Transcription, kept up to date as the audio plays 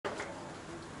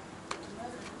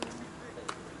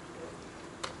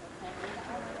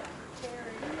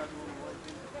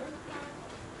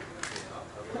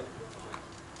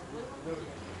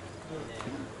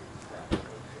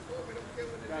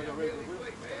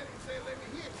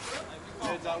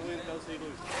in and go see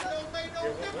Lucy. That don't make no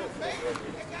difference, man.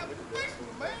 They got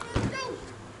professional, man. Let's go.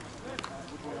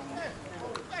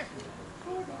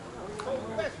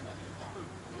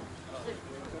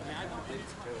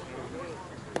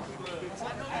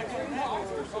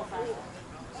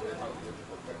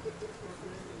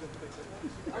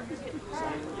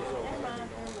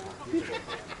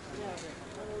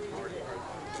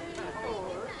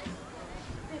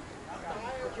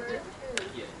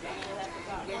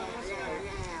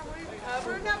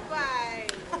 Covering up by.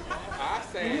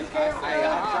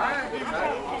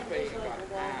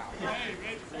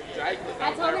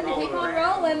 I told him to keep on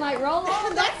rolling, like roll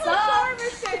on, that's up.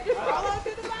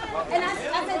 And I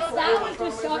said stop, was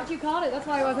just shocked you caught it. That's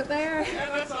why I wasn't there.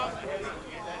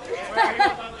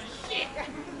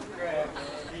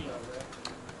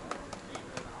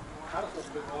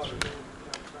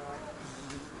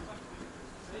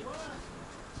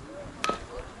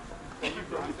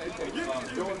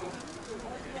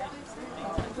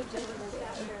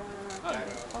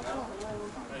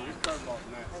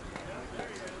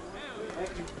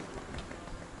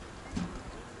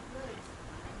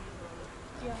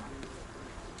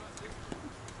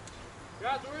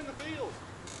 Guys, we're in the field.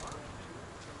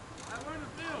 We're in the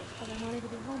field. But I wanted to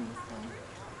be home this time.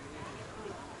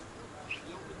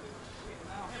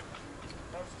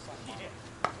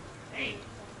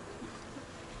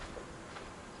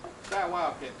 That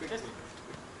Wildcat, 15.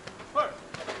 First.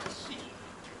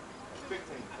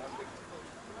 15.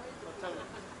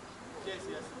 Yes,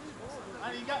 yes.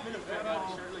 I mean, you got me to grab out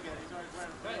his shirt. Look at it. He's already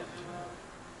wearing a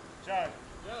Joe.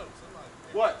 Joe.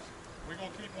 What? We're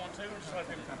going to keep one too, or just let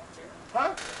them come?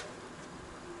 Huh?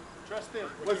 Trust them.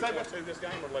 What's that? To this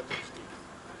game, or let them keep it?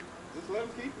 Just let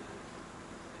them keep it.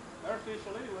 They're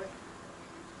official anyway.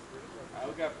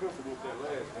 We got pistol with that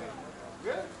last game.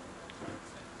 Good.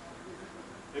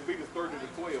 They beat us 30 to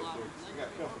 12, so we got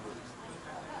pistol with us.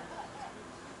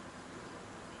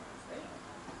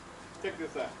 Check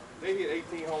this out. They hit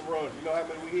 18 home runs. You know how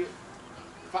many we hit?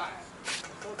 5.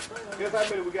 Guess how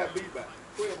many we got beat by?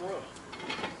 12 runs.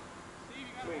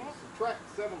 I mean, subtract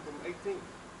 7 from 18.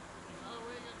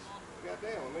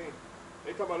 Goddamn, I mean,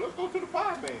 they talking about, let's go to the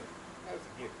 5 man. How's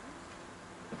it get?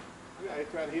 We out here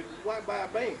trying to hit right by a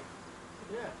band.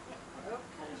 Yeah. Okay.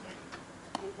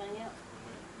 Anything else?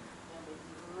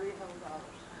 That'll be $300. A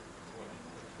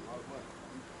lot of money.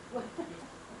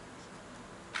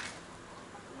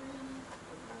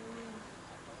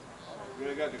 You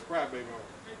ain't got the crybaby on.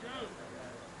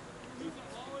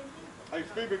 Hey,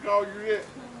 Stevie called you yet?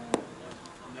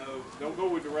 No. Don't go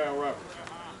with the round robin.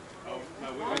 Oh, no,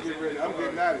 I'm getting ready. I'm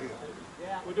getting out of here.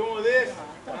 we're doing this.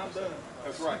 I'm done.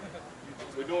 That's right.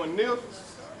 We're doing this.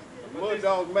 The Mud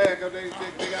Dogs mad because they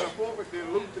got a forfeit, they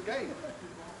lose the game.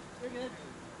 You're good.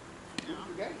 Lose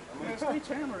the game. I mean, Speech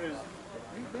Hammer is.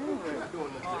 we're not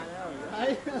doing this.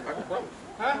 Hey. I can promise.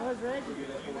 Huh? Where's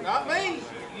Reggie? Not me.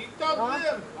 You talk to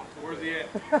them. Where's he at?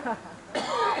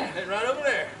 He's right over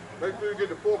there. Make sure you get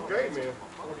the 4th game in.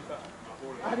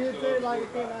 I didn't feel like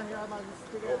it came out here. I might just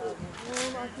stick it out.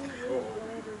 I can't really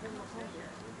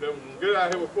Get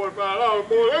out here with $45,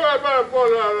 boy. Everybody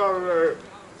 $45 there.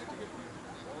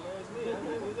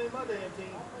 Who's in my damn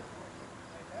team?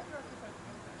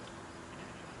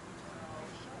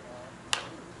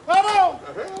 Come on!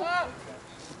 The hell?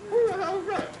 Who the hell is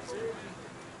that?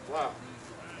 Wow.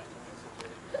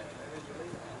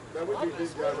 Now we beat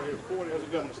these guys right here 40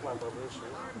 and gun slam over this shit.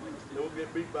 Then we'll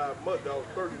get beat by Mud Dogs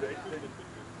 30 to 18.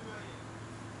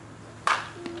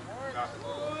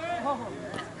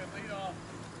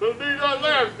 Good lead on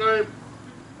last game.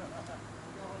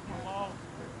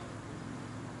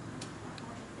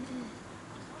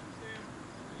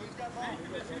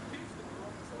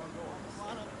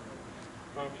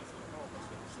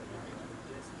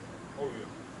 Oh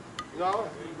yeah. No.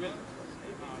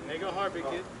 Ain't go hard, big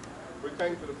kid. We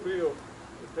came to the field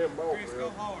with 10 ball players.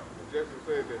 And Jesse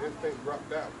said that his thing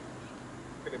dropped out.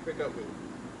 Can they pick up with him?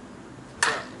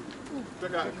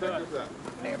 Check this out. Check this out.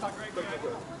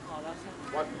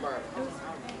 Watch the line.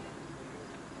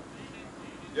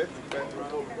 Jesse's back to the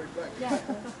phone to pick back. Yeah.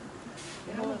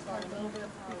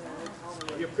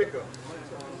 He'll pick up.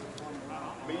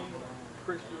 Me,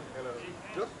 Christian, and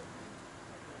Justin.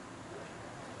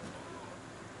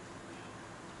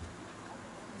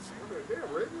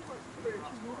 Damn, Reggie.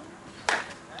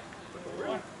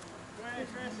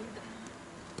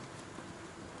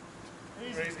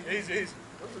 Easy. You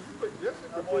picked Jesse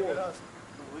before.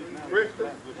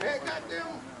 Christian. Man,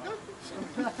 goddamn.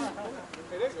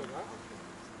 Hey, there goes,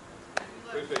 huh?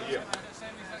 They said, yeah.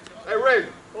 Hey,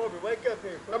 Reggie. Corbin, wake up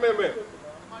here. Come here a minute.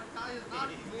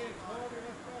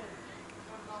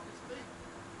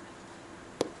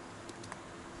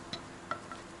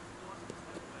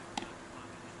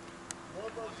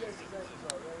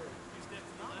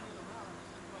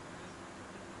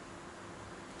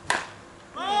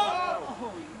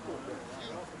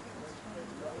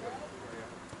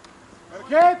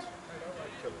 Catch!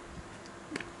 You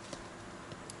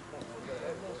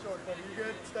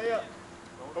good? Stay up.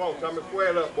 Come on, Tommy,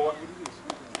 square it up, boy.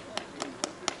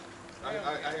 I had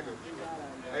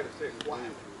to say it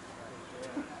quiet.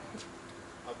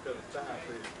 I was telling Ty, I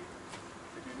said,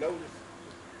 if you notice,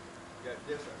 you got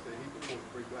Jesse, I said, he was one of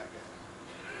the 3 black guys.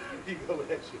 He go with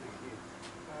that shit again.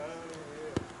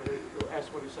 That's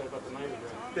what he said about the name of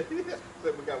it.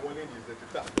 Said we got 1 Indian at the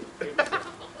top.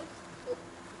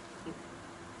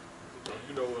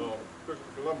 You know,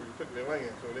 Christopher Columbus took their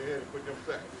land, so they had to put them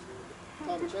back.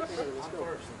 Let's go.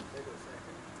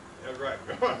 That's right.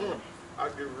 I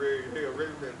get ready, man.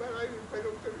 Man, I didn't pay no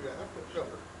attention to that. That's for sure.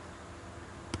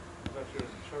 That's your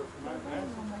shirt from my man.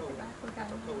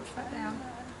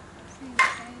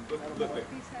 Look there.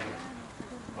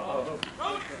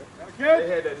 Catch! They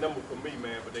had that number for me,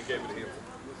 man, but they gave it to him.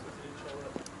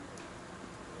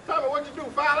 Tommy, what'd you do?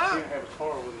 Foul out? You have a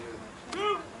car with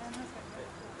you.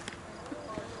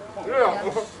 Yeah,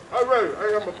 I'm ready. I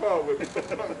got my car with me.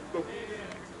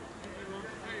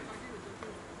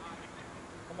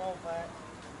 Come on, Pat.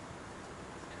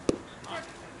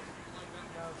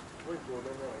 Wait for it,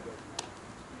 that's right.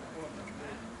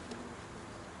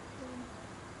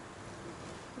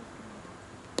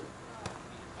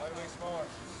 Be smart.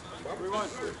 3-1.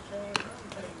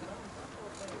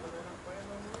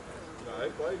 No, they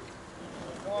played.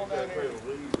 Come on down here.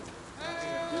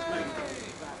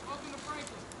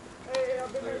 Hey,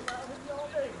 I've been there with you all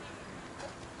day.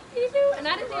 You do, and I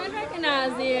didn't even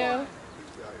recognize you.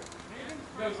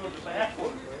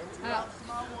 Oh.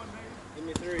 Give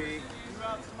me 3. You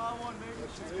out small one, baby.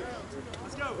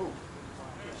 Let's go.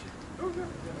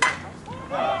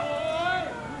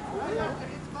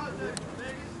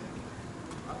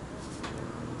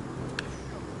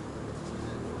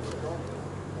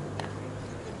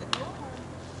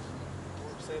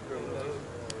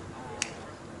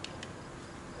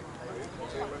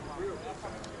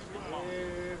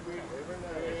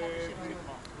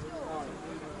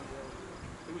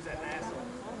 Who's that asshole?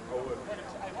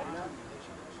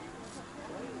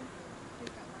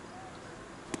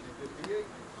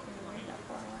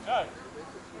 Hey.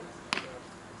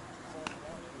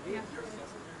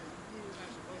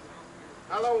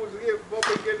 How long was it here before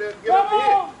we get up the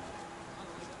hit?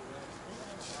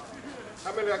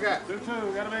 How many I got?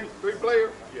 2-2, gotta be. 3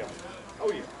 players? Yeah.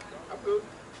 Oh, yeah. I'm good.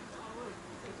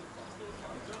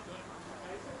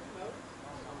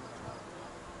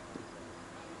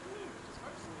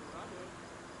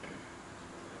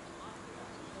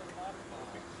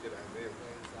 Shit out of there.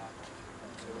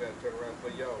 So we gotta turn around and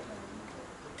play y'all.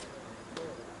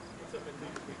 I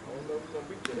don't know if we're gonna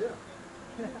beat you here.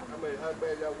 How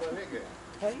bad y'all won that game?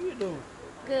 How you doing?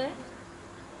 Good.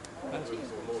 That's just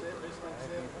some more.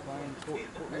 Playing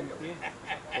Portland again.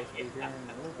 Supposed to be here in a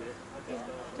little bit. Yeah,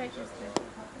 Drake is good.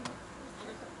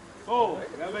 Oh,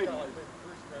 gotta be. 7-0.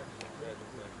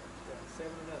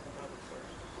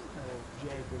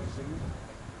 Jake was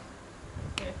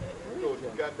You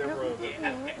got that run. They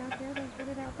went out there, they put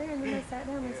it out there, and then they sat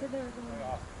down. They said they were going to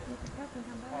get the cup and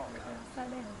come back, and they sat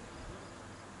down.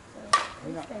 So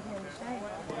we stayed here in the shade.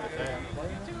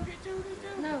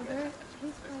 No,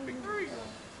 he's playing.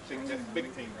 That's a big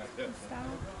team right there.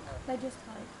 Style. They just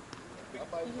played. They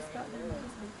just got done. They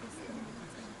just beat this team.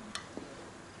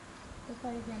 They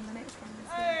play again the next game this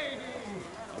week.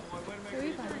 So we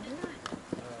played.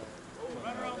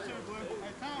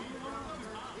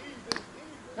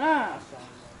 Nice.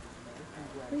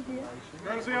 We did.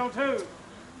 Courtesy on 2.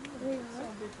 We are.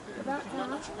 About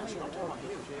time.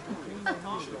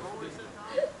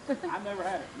 I've never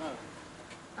had it, no.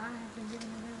 I have been giving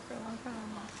it out for a long time.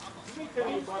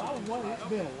 It's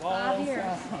been a 5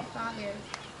 years. 5 years.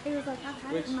 He was like, I've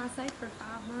had it in my safe for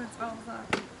 5 months. I was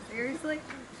like, seriously?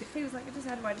 He was like, I just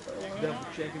had to wait for a while. double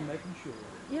checking, making sure.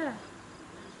 Yeah.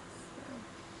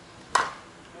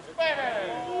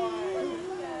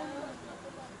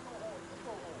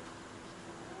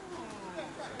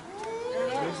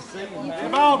 The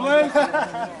ball, please.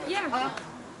 Yeah.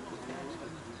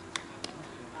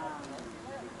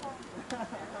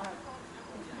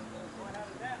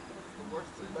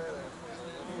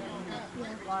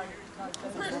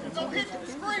 Don't hit the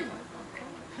screen.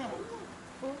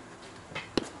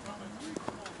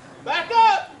 Back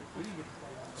up!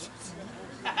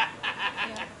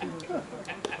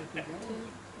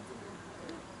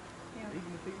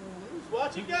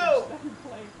 Watch it go!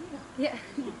 Yeah.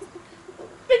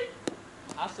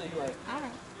 I see you later. All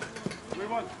right.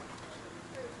 3-1.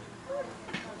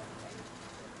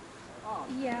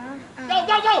 Yeah. Go,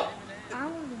 go, go! I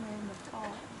was in the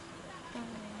fall.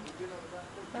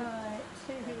 But a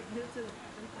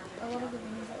lot of the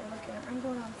venues that we're looking at, I'm going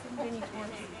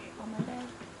towards on Monday.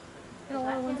 And a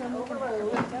lot of ones I'm looking at are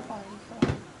picked up already. So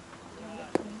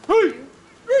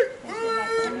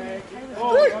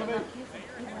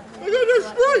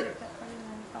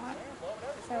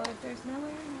so if there's nowhere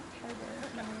in October,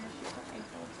 then we're going to shoot for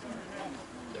April.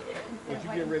 Was you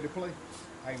getting ready to play?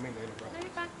 I ain't mean to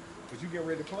interrupt. Was you getting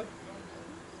ready to play?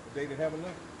 If they didn't have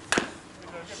enough?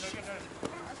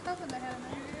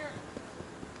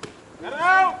 Get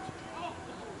out!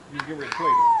 You was getting ready to play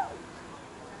though.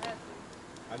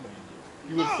 I know you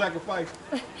did. You was sacrificed?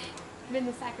 Been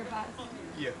the sacrifice.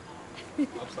 Yeah. I'm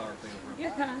sorry for interrupting.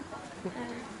 You're fine.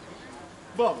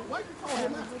 Bubba, why you call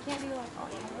him We can't do like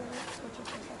October, which is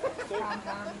just like prime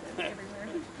time everywhere.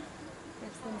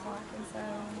 It's things like, and so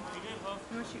I'm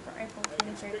going to shoot for April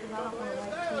 23rd because I don't want to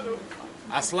wait 2 years.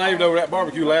 I slaved over that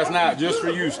barbecue last night just for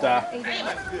you, Sty.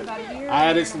 About a year. I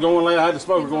had it going. I had the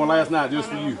smoker going last night just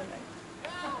for you.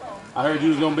 I heard you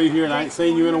was gonna be here, and I ain't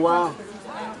seen you in a while.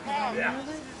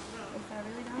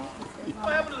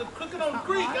 What happened to the cooking on the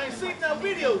creek? I ain't seen no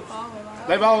videos.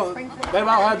 They've all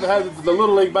had the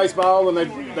little league baseball, and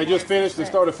they just finished and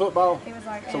started football.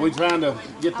 So we're trying to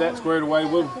get that squared away.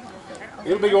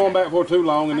 It'll be going back for too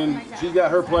long, and then she's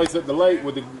got her place at the lake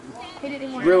with the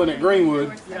grilling at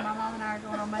Greenwood.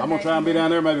 I'm gonna try and be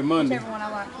down there maybe Monday,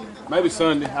 maybe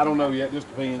Sunday. I don't know yet. Just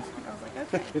depends.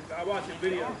 I watch the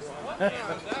videos.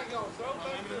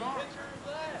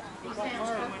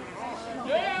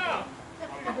 Yeah.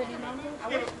 I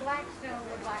wish Blackstone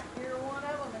would like hear one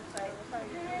of them and say,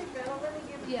 hey, Bill, let me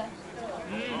give you. Yeah.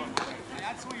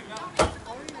 That's sweet.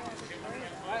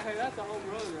 Hey, that's a home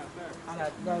run right there. I had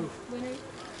to go. Winter,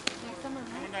 next summer,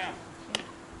 right? Down.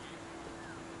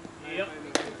 Yep.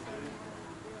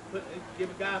 Give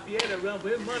a guy a Fiesta run for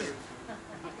his money.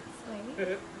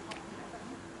 Sweet.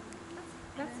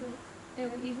 That's sweet.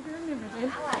 It was easy to remember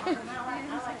then. I like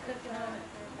cooking on it.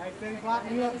 Hey, things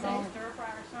like you up, Stir man. fry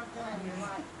or something, and you're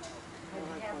like, and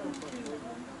you have those two.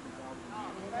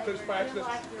 Cook spice. Feel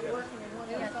like you're working in one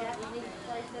of those Japanese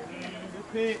places. Good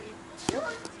pick.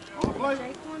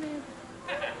 Jake wanted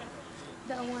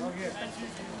the one.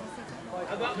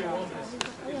 I got me one.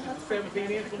 That's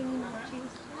 17 inch. Can you not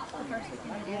choose the first weekend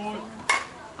of dancing?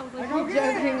 I was like, you're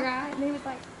joking, right? And he was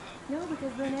like, no,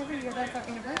 because then every year that's our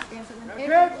anniversary, and so then every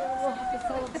year we'll have to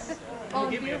celebrate.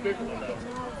 Give me a bigger one though.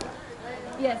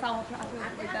 Yes, I will try to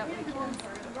avoid that weekend.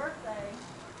 Birthday,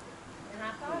 and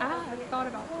I thought, I thought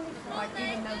about like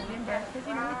even November because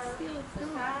you know it's still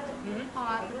hot,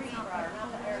 but it's not like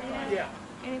cold. Yeah.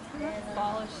 And it's kind of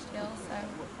fallish still, so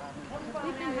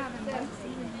we've been having both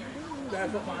seasons.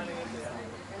 That's what mine is.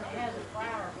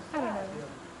 I don't know.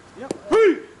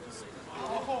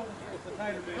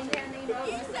 and then he knows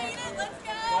You saying it? Let's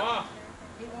go. Ah,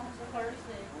 he wants the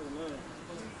Thursday.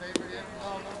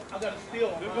 I got a steal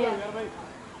on mine.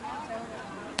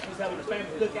 He's having a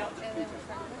family cookout.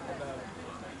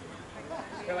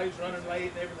 Kelly's running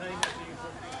late and everything.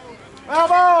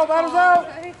 Elbow, battle's out.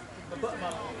 But my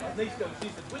niece goes, she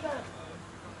said, we got it.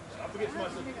 I forget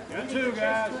somebody said, Got two,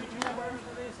 guys.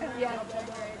 Yeah.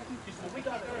 she said, well, we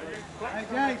got it. Hey,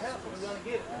 James. We're going to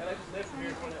get it. And they just left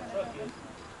here when that truck is.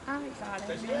 I'm excited.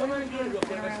 They said, We're yeah, we're going to good. do Real it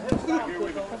quick. I around said, because here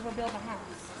we go. we're building a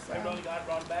house. So They brought it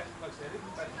back. Like I said,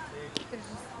 there's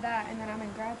just that, and then I'm in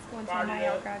grad school until May.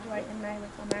 I'll graduate in May with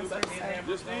my master's. So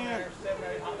just 7 or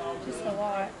 8 hot dogs. just a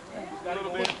lot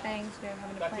of big things, you know,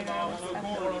 having to plan out and stuff.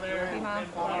 More on there. Be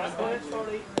mindful. When I start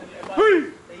eating,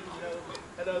 everybody eats, you know,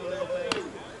 that other little thing.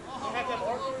 You have to have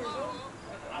Arthur or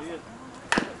something?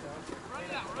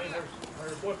 Her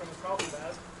boyfriend was talking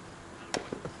about it.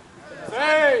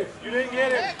 Hey, you didn't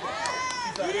get it.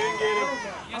 She's like, you didn't get it.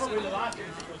 I don't really like it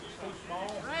because it's too small.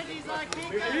 Reggie's like,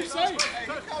 you safe.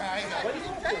 What do you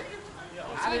want for it?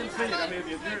 I didn't see it. I mean, if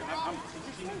you're,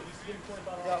 He's getting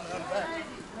 $25 back.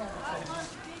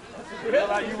 feel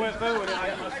like you went through it.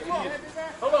 I must have hit.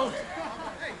 Hold on.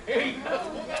 Here you go.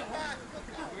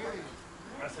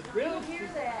 I said, really? Hear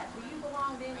that? Do you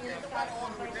belong to any of the guys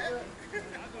on Facebook?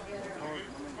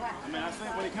 I mean, I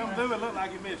think when he come through, it looked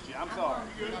like he missed you. I'm sorry.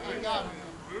 You'll hear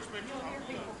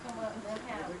people come up and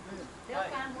they'll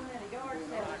find one at a yard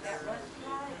sale with that rusty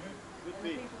light. And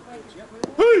people think it's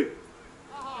cool.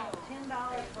 $10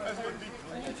 for a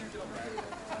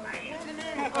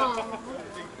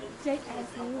Jake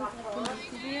asked me, was like, can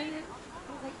she be in it?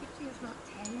 I was like, if she is not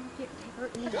 10, you can't take her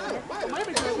in there.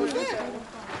 Maybe go with it.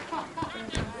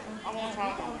 I was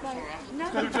like, no,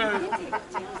 you can't take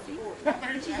Chelsea.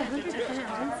 And she's 100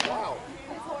 pounds. Wow.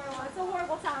 It's a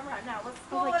horrible time right now. Let's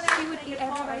I was like, she would eat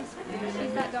everybody's food.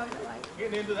 She's that dog that like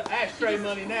Getting into the ashtray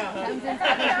money now, huh? comes in, go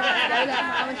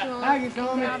that much long, Thank you,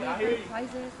 Tommy. out of different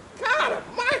places. God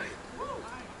almighty.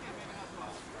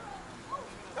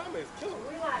 is killer.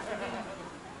 We like to do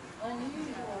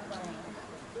unusual things.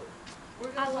 We're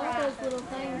I gonna love try those little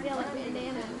things. Yeah, like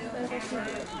bandanas. Those are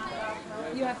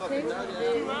cute. You have two?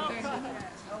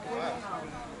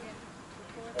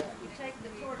 You take the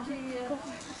tortilla,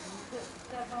 put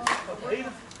stuff on it.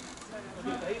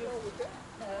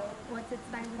 What's its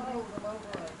name?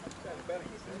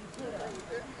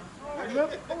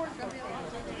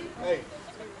 Hey.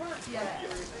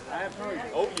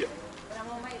 Oh yeah. And I'm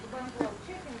gonna make the buffalo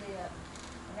chicken dip.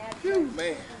 And that's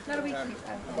Man. That'll be cute.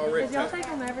 I'm already Because y'all tired.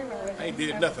 take them everywhere. I ain't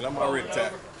did nothing. I'm already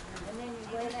tired. and then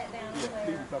you lay that down in there.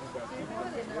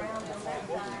 Sitting around on that side.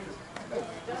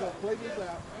 We're gonna play this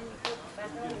out. Then you put it back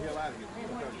Get the hell out of here.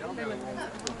 Y'all got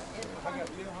I got,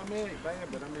 you know, I mean, it ain't bad,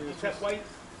 but I mean, it's just weights.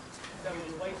 That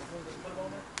was weights when they put them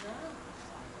on there.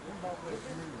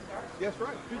 that's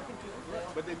right.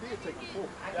 But they did take the fork.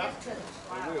 I just put it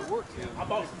The way it works is I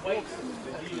bought some weights.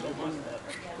 they use it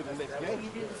for the next game. You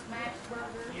do the smash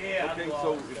burger. Yeah. Okay,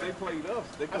 so if they played us,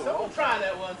 they I go said, we'll off. try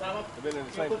that one time. I've been in the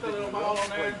You same put that little position. ball on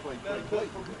there, Play. let it cook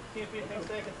for 10, 15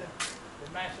 seconds,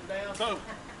 and mash them down. So,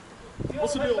 You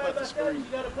what's the know, deal everybody about the tells screen? You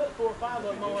gotta put 4 or 5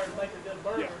 of them on there to make a good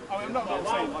burger. I mean, I'm not Why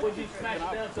saying like, would you smash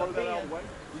it down to a pan?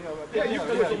 yeah, you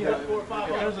could put 4 or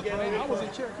 5 of them together. I was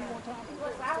in Cherokee one time.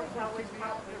 Plus, I was always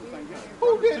probably. Who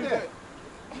did that?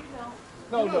 You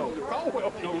know. No.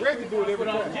 Caldwell. No, Reggie do it every Put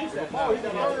on time. juice that morning.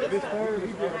 This third,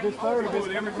 he did this third. He do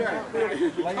it every time.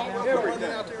 Every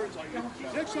time.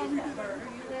 Next time you do that.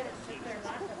 You let it sit there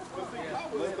like a.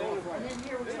 And then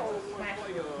here we go, smash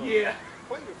it. Yeah.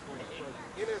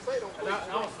 NSA don't And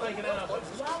I was thinking that, I was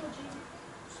like, why would you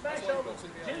smash all the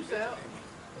juice out?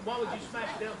 And why would you smash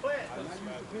it down flat? 'Cause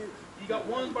you got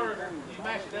one burger, you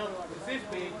mash it down, it's this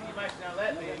big, you mash it down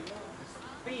that big, it's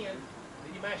thin, then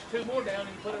you mash 2 more down and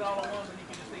you put it all on one, and you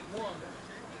can just eat one.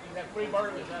 You can have 3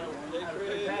 burgers out of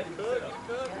 3 patties instead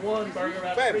of 1 burger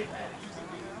out of 3 patties.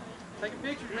 Take a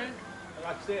picture, man. And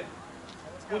like I said,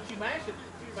 once you mash it,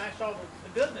 you mash all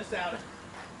the goodness out of it.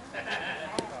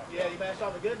 Yeah, you mash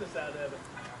all the goodness out of it.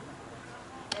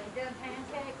 Have you done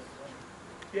pancakes?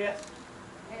 Yes.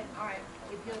 And, all right,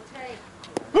 if you'll take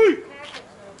packets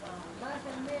of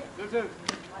muffin mix,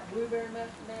 like blueberry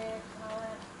muffin mix and all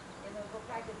that, in those little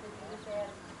packets that you just add,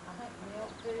 I think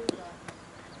milk too.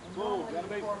 And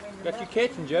normally you pour them in your Got your muffin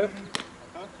kitchen, Joe.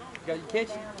 Huh? Got your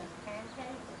kitchen. Down as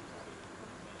pancakes.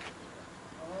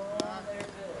 Oh, they're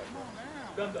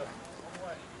good. Done done.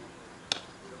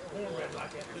 Cornbread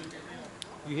like that too.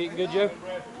 You hitting good, Joe?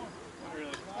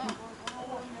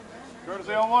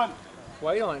 Courtesy on one.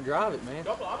 Wait on it, drive it, man.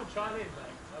 I've been trying anything.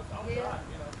 I'll try, you know.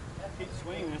 Keep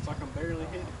swinging. It's like I'm barely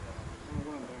hitting. I don't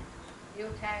know what I'm doing.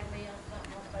 You'll tag me on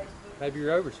something on Facebook. Maybe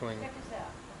you're over swinging. Check us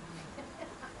out.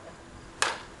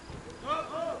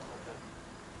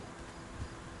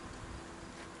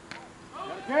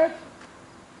 Catch?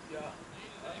 Yeah.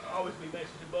 I always be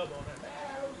messaging Bubba on that.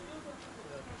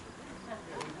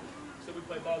 So we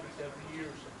play ball together for years.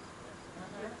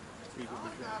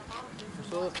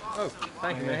 Oh,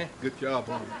 thank you, man. Good job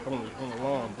on the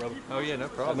lawn, brother. Oh, yeah, no I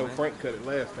problem, know man. Frank cut it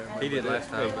last time. He did last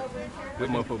time. Good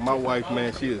motherfucker. My wife,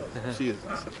 man, she is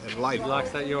a light. She likes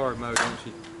that yard mode, don't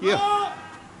she? Yeah.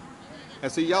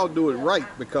 And see, y'all do it right,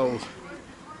 because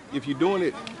if you're doing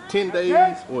it 10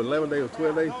 days or 11 days or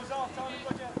 12 days,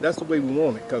 that's the way we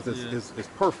want it, because it's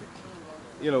perfect.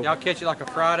 You know, Y'all catch it like a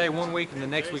Friday one week, and the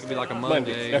next week will be like a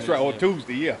Monday. That's right, or Yeah.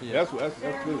 Tuesday, yeah. That's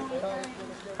good.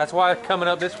 That's why coming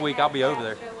up this week, I'll be over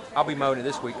there. I'll be mowing it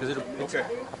this week, because Okay.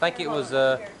 I think it was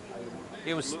a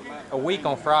week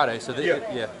on Friday, so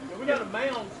yeah. We got a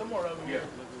mound somewhere over here.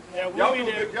 Yeah, Y'all do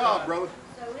a good job, brother.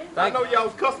 I know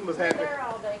y'all's customers happy. There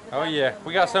all day. 'Cause Oh, yeah.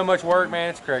 We got so much work, man,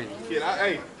 it's crazy. Shit,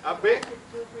 I bet.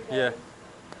 Yeah,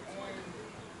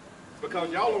 Because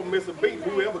y'all don't miss a beat,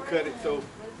 whoever cut it, so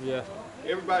yeah,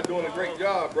 everybody doing a great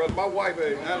job, brother. My wife,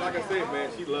 like I said, man,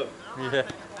 she loves it. yeah. And I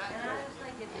just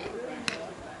think it's really,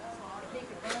 if he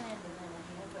could run into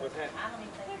them, What's happening? I don't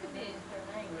even think he could mention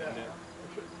their name.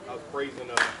 I was praising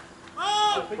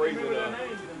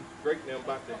Drake them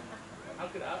about that. How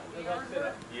could I? As I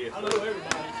said, Yes, I know everybody.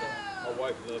 So. my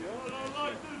wife loves it.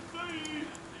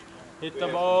 Hit the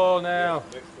ball now.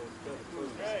 Next one,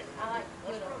 I like to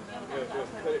put them,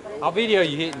 cut it. I'll video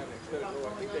you hitting. I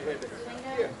think they had to,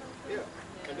 yeah.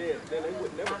 And then they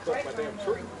would never cut my damn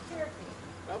tree.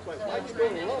 I was like, why you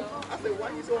doing lawn? I said, why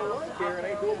you doing lawn care and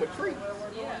ain't doing my tree?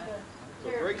 So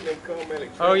Drake and them come and they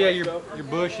trim Oh, yeah, my your stuff.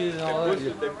 bushes and all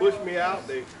that. They push me out,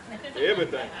 they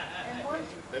everything.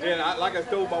 And then, like I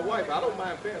told my wife, I don't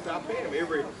mind paying, so I pay them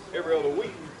every other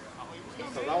week.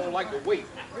 Because I don't like to wait.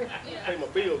 I pay my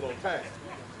bills on time.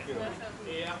 you know.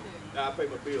 Yeah. I pay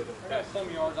my bills on I time. got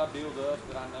some yards I build up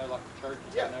that I know, like the churches,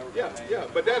 Yeah, I know we're yeah, gonna hang. yeah.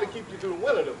 But that'll keep you through the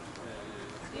winter though.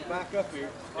 Back up here.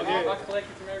 And If I then,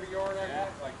 collected from every yard I got,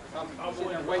 like, if I'm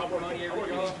sitting there waiting for money every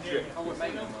yard, I wouldn't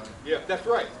make no money. yeah, that's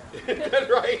right. That's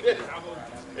right.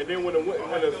 And then when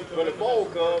the fall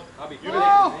comes, I'll be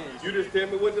you just tell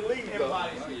me what the leaves are.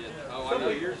 Oh, I know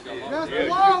yours got a lot. Yeah, you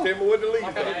just tell me what the leaves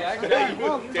I did are. actually,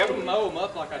 Tell I me. mow them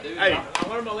up like I do. Hey, I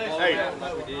learned my lesson. Hey.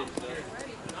 Like we did and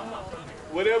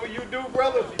stuff. whatever you do,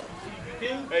 brother.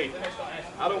 Hey,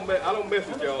 I don't mess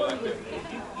with y'all like that.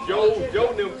 Joe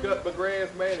and them cut my grass,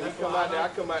 man, and he come out there, I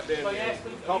come out there and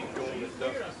talk to him and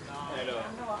stuff. And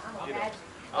you know,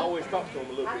 I always talk to him a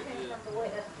little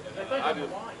bit. I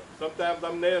just sometimes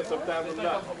I'm there, sometimes I'm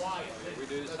not. We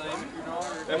do the same if you're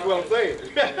not. That's what I'm saying.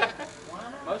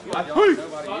 Most of my jobs,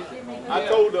 nobody is. I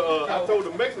told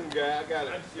the Mexican guy, I got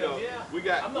it. You know, we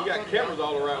got cameras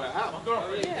all around the house.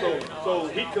 So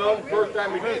he come first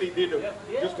time he did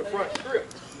just the front strip.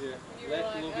 Yeah,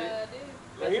 left a little bit.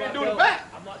 And he didn't do the back.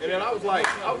 And then I was like,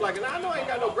 and I know I ain't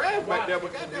got no grass back there,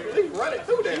 but goddamn, at least run it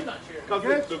through there.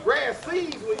 Because the grass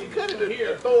seeds when you cut it and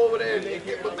throw over there and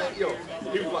get my back, yo.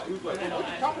 He was like, what you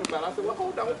talking about? I said, well,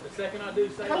 hold on.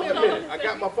 Come here a minute. I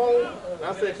got my phone. And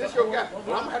I said, this your guy.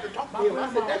 Well, I'm going to have to talk to him. I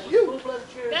said, that's you.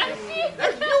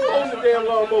 That's you on the damn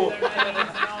lawnmower.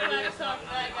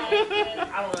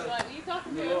 You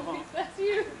talking to him? That's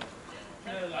you.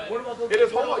 It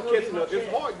is hard catching up.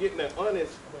 It's hard getting that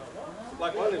honest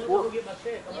work. You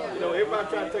know, everybody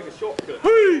trying to take a shortcut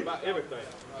about everything.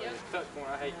 Touch point,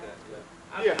 I hate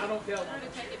that. Yeah. I don't tell them.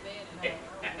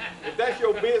 If that's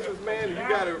your business, man, and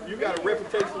you got a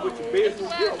reputation with your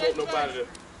business, you don't want nobody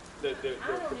to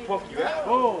pump you out.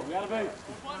 Oh, gotta be.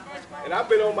 And I've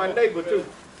been on my neighbor too.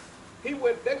 They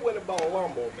went and bought a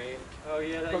lawnmower, man. Oh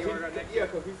yeah, that yard right next. Yeah,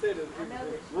 because he said his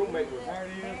roommate was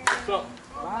something.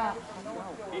 Wow.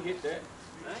 He hit that.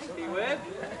 Thanks, T-Web.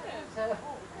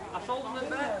 I sold him that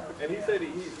back. And he said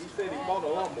he bought a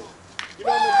lawnmower. You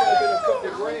know how many times they cut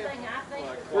their grass?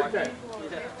 Like, 3 times.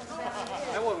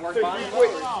 that wasn't worth buying.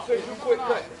 Since you quit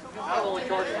cutting. I was only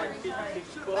charging like 50,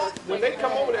 60 bucks. When they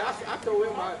come over there, I told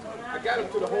him, I got him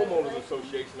to the homeowners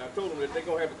association. I told him that they're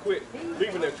going to have to quit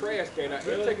leaving their trash can out.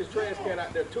 He'll take his trash can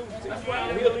out there Tuesday,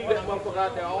 and he'll leave that motherfucker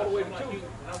out there all the way to Tuesday.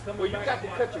 Well, you got to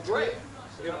cut your grass.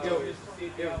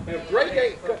 If Drake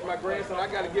ain't cutting my grass, and I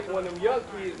got to get one of them young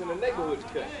kids in the neighborhood to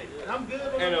cut.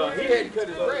 And he hadn't cut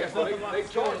his grass, so they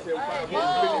charged him $550. Oh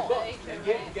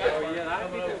yeah, I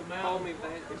think they called me if they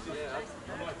had,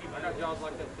 I got jobs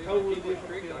like that too. Like keep it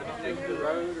strict, like next to the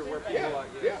road or where people like,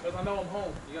 Yeah. Because I know I'm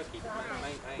home. you gotta keep it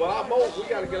maintained. Well, our mow, we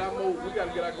gotta get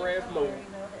our grass mowed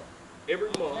every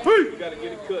month. We gotta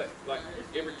get it cut like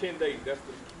every 10 days. That's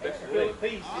the Feel limit. at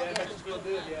peace, yeah, it makes us feel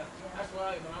good, yeah. That's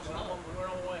right, when we're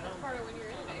on the way home. Part of when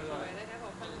you're in there, they have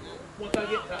all kinds of. Once I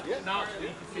get to Knoxville, you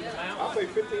can see the I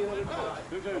mountains. pay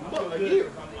 $1,500 a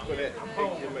year for that. I'm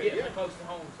home, Yeah. getting close to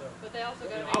home, so. But they also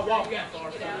go to. I'll walk out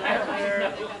far. Get out there.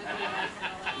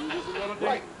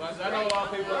 Right. But I know a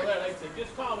lot of people up there, they say,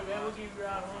 just call me, man, we'll give you a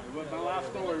ride home. What's my life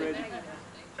story, Reggie?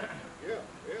 Yeah.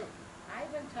 I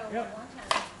even told her one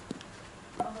time,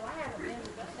 although I haven't been to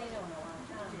the casino in a long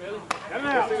time. Really?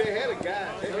 Well, see, they had a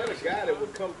guy that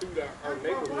would come through our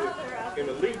neighborhood in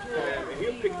the leaf time, and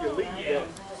he'll pick your leaves up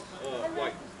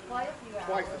like Quite a few hours.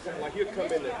 twice the time. Like he'll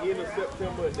come in the end of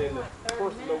September and then the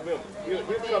 1st of November. He'll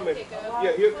come in,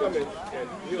 he'll come in and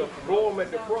he'll grow them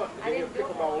at the front and then he'll pick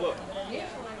them all up.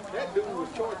 That dude was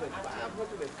charging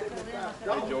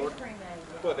 $575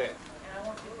 for that.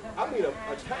 I mean, a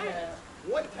time,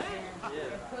 one time.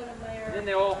 And then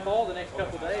they all fall the next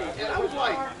couple of days. And I was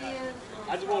like,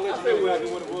 I just want to let you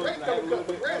know what it was. Grant come cut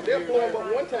my grass. They'll blow him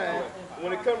up one time.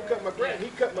 When they come cut my grass, he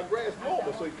cut my grass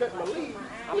normal, so he cut my leaves.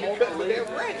 He cut my damn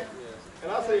grass.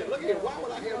 And I said, look here, why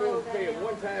would I have him paying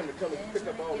one time to come and pick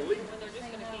up all the leaves?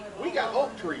 We got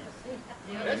oak trees.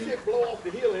 That shit blow off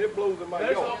the hill and it blows in my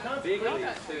yard. Big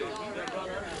leaves too.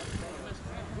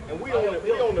 And we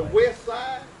on the west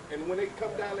side. And when they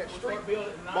come down that street,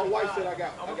 my wife said I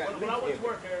got leaf in.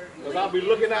 Because I'll be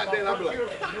looking out there and I'll be like,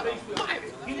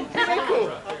 Here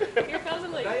comes the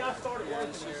leaf. Day I started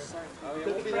working there, Oh yeah,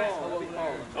 won't be long. It'll be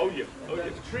falling. oh yeah.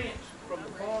 the trench from the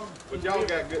farm. But y'all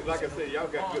got good, like I said, y'all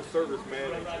got good service,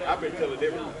 man. I've been telling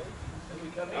everyone.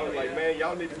 I was like, man,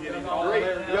 y'all need to get either Drake.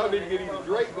 Y'all need to get either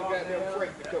Drake or goddamn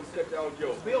Frank to come cut y'all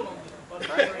joke.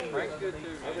 Frank's good too.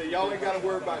 I said, y'all ain't got to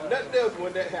worry about nothing else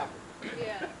when that happens.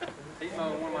 Yeah. He's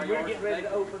mowing one of my We're yards. getting ready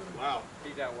to open Wow.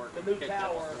 He's out working. the new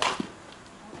tower.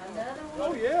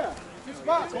 Oh, yeah. Good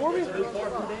spot, Corby. And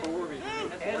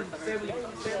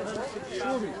 760.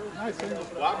 Corby. Nice, man.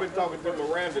 Well, I've been talking to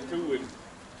Miranda too, and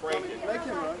Frank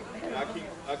and I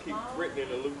keep Brittany in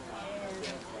the loop.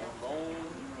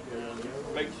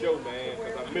 Make sure, man,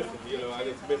 because I miss him. You know, I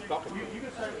just miss talking to him.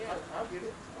 I'll get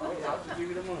it. I'll just give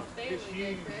you the money. It's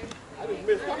huge. I just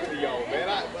miss talking to y'all,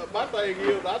 man. My thing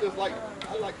is, I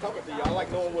like talking to y'all. I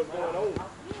like knowing what's going on.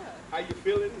 How you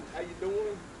feeling? How you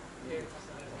doing?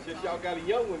 Since y'all got a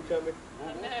young one coming.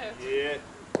 Yeah,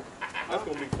 that's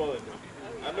gonna be fun. Though.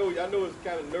 I know it's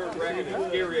kind of nerve-wracking and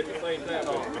scary at the same time,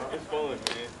 but it's fun, man.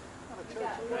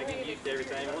 I get used to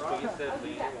everything. Once we get settled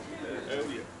in, it won't be bad.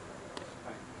 Hell yeah.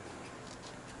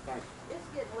 It's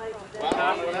getting late today.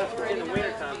 Well, that's in the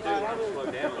winter time too. I'm gonna slow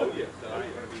down a little bit, so I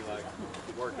ain't gonna be like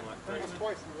working like crazy.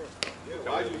 Yeah,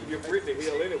 well, I usually give Brittany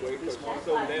hell anyway because she's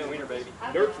so down Winter baby.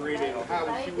 nurturing and how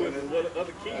she was with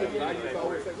other kids. And I used to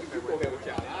always say, when you gonna have a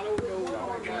child? I don't know. I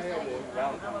might have one.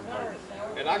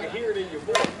 And I can hear it in your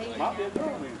voice. Like, Might be a girl,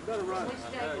 man. You better run.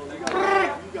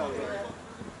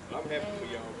 I'm happy for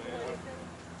y'all, man.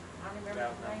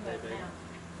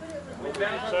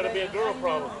 So it'll be a girl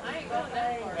problem. I ain't going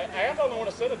that far. I'm the only one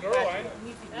that said a girl, ain't it?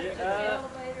 No,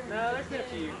 there's been a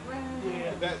few. Is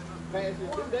that past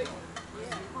your due date?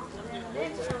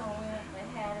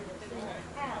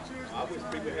 I wish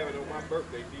people have it on my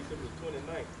birthday, December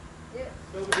 29th.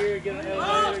 Over here, get an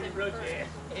elevator, and you broke your ass.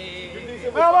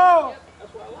 Hello!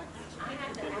 That's why I like you.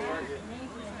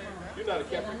 You're not a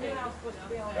captain.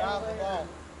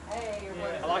 I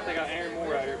like they got Aaron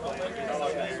Moore out here playing. I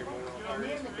like that Aaron Moore.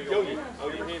 Yo, you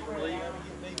him from league?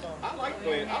 I like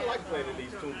playing in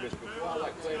these tournaments before. I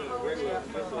like playing in the regular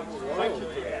sanction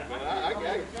tournament,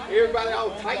 man. Everybody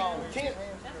all tight and tense.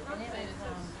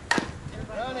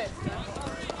 Run it.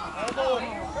 Come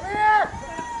here!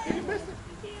 Did you miss it?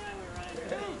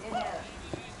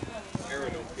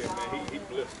 Aaron don't care, man. He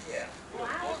blessed. Yeah.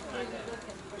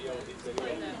 He said he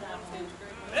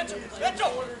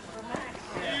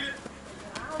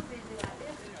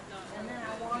And then I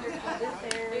wandered to this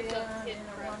area, and then I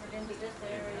wandered into this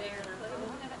area, and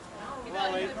I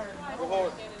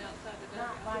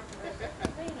not like the rest of the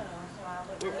casino, so I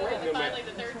looked We're at frightening them Finally,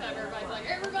 the third time, everybody's like,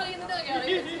 everybody in the dugout.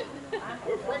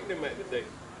 We're frightening them at today.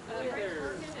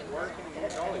 They're working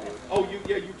in Hollywood. Oh, you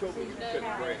told me you No, couldn't they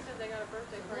brag. said they got a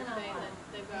birthday Thursday, and then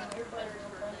they've got Hunter's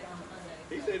birthday on Monday.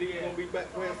 He said he ain't gonna be back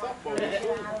playing softball. We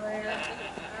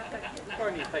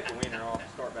probably need to take the winter off and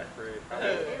start back fresh. it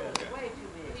was way too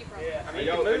big. He probably. I mean,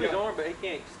 he can move his arm, but he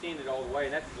can't extend it all the way,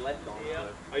 and that's his left arm. So.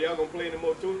 Are y'all gonna play any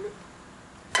more tournaments?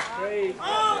 Crazy.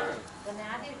 But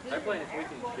now I did good. They're playing this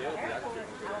weekend in Shelby. I Airport, couldn't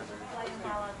I go was down playing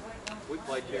while I was waiting. there. We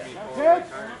played too many far Kids?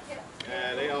 tournaments.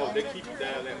 Yeah, they keep it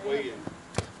down that way. And,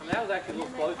 I mean, that was actually a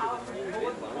little closer than what we did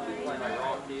play. We was playing like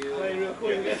Rock Hill. Play real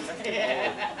quick. They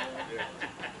had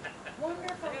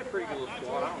a pretty good little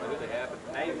squad. I don't know who they have, but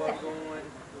Nate was going.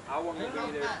 I wasn't going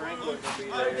to be there. Frank wasn't going to be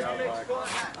there. I was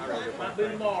like, I really don't Might want be to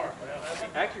play. tomorrow.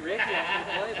 Actually, Ricky asked me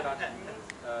to play, but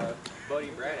Buddy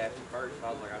and Brad asked me first. I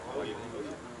was like, I can play with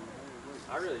him.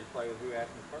 I really just play with who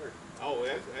asked me first. oh,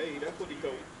 that's what he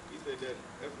told me. He said that.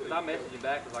 That's what So I messaged him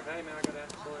back. I was like, hey, man, I got to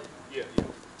ask to play. Yeah.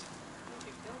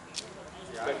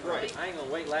 Yeah, That's right. I ain't going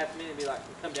to wait last minute and be like,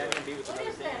 come down here and be with What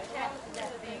another is team. that?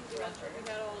 That big structure? We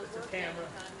got all his work camera.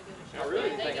 time to go to I show.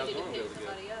 really They think I was needed to going to pick be able to go.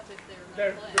 somebody up if they were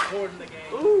They're going to play. recording the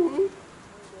game. Ooh. You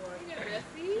know,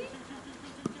 Rusty.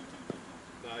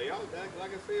 Nah, y'all,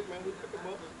 like I said, man, we took them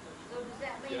up. So does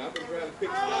that mean? Yeah, I've been that trying to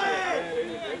pick there was- spots,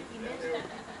 man. You missed it?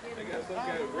 They got some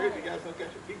kind of Reggie got some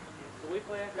kind of people. So we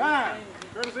play after Time. this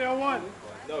game? Courtesy on one.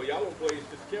 No, y'all don't play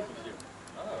just championship.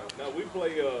 No, we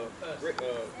play them, and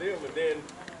then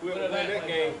whoever win that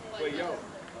game play y'all.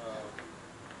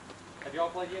 Have y'all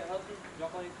played yet, Husky? Y'all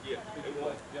played? Yeah, Who'd they you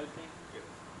won. play? The other team? Yeah.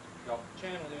 Y'all,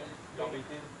 Channel them. y'all beat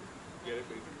them? Yeah, they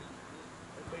beat.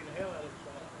 They're beating the hell out of us.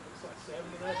 It's like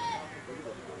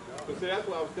 7-0. But see, that's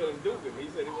what I was telling Dugan. He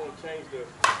said he won't change the.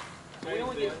 We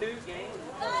only get 2 games.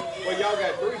 Well, y'all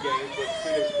got 3 games, but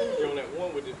see, they screwed you on that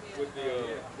one with the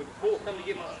four. Come to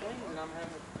get my swings, and I'm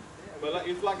having. But like,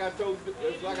 it's like I told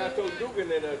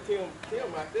Dugan and Tim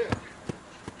out there.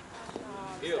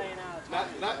 Yeah, not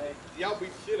y'all beat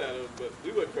the shit out of us, but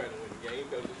we weren't trying to win the game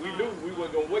because we knew we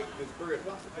weren't gonna wait this 3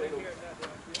 o'clock to play no.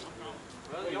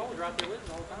 Well, y'all was right there with us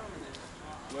the whole time. And then.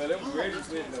 Well, that was great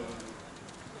win though.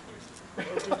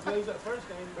 If you lose that first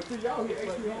game, But see, y'all get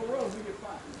 18 home runs, we get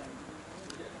 5.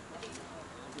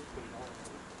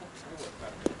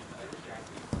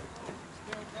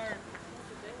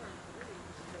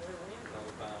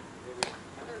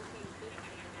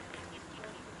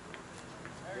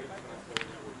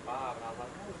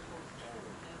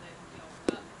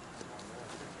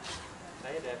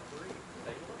 They had to have 3.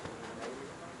 They No,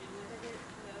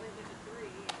 they did the 3,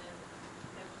 and then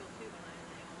they were still 2 behind.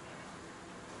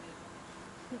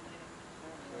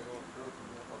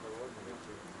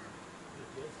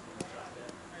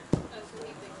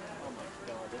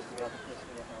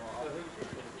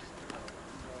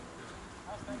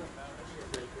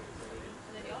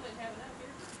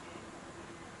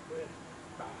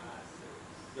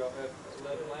 Y'all have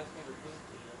 11 last game or 10?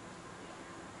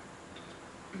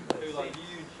 Who, like you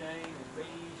and Shane and Me,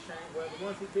 Shane, well, the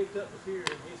ones he picked up was here,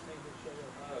 and his team didn't show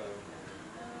up. Oh.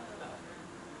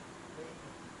 Me,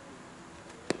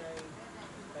 Shane,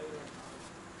 Taylor.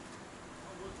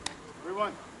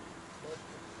 3-1.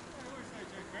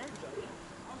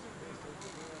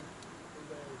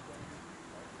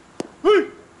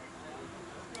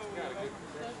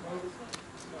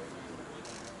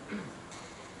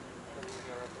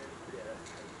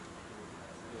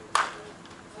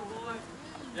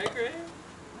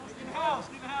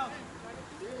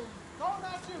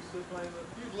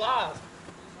 You live.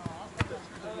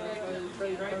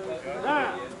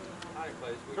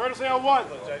 Courtesy on 1.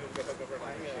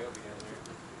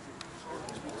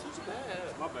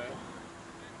 My bad.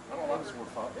 I don't like this one.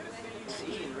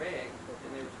 E and Reg,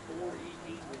 and there was 4 E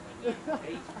teams and 8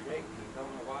 Reg teams. I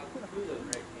don't know why 2 of those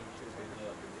Reg teams should have been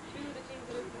up. Two of the teams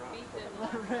that beat them.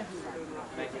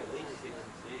 Make it at least 6 and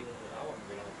 6, but I wouldn't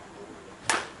be on.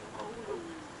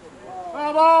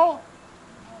 Foul ball.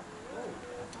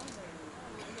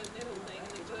 The middle thing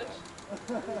in the bush.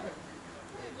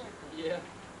 Yeah.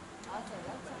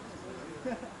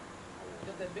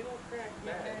 Got that big old crack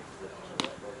back.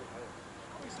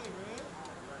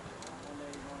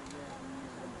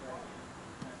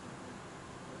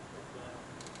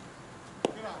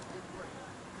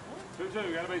 Two,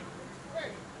 gotta be.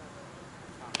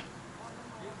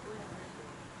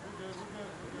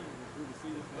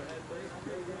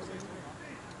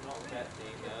 Not that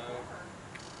team, no.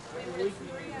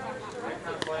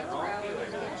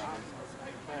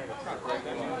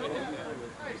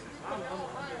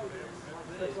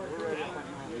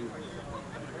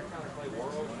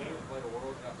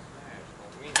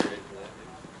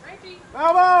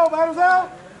 Foul ball, battles out.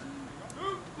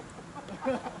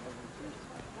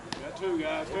 Got 2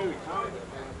 guys, 2.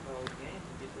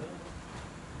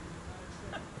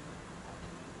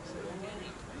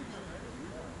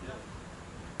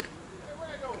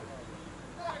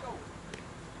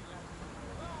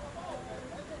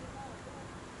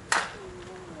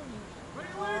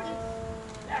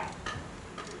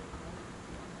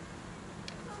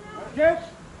 Catch,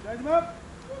 change him up.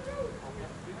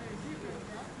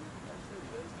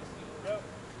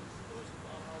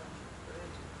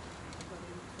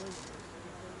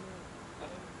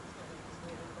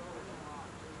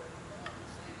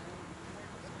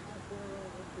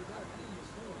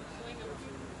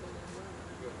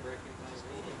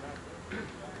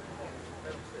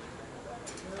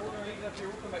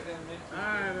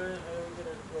 Alright, man.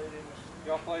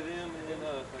 Y'all play them and then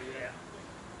us, so yeah.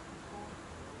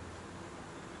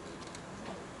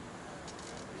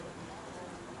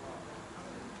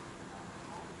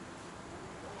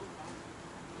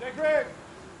 Jay Craig.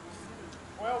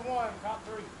 12-1, top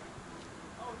 3.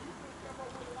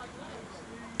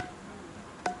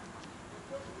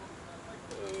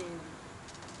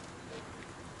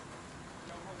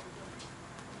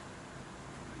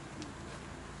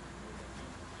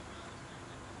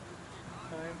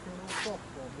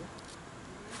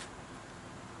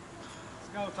 Let's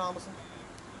go, Thomason.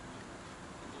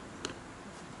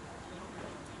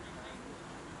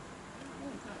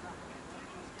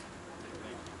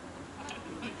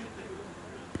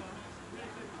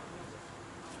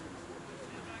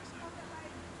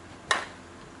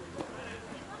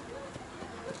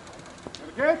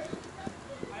 Catch.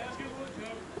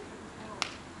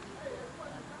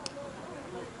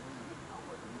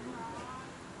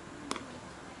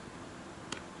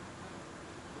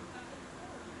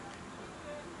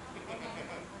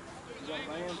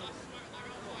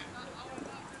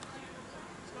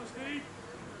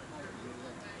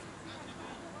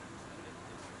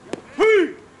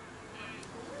 Hey!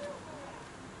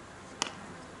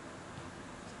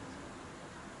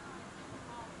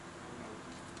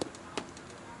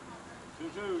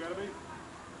 2-2, gotta be.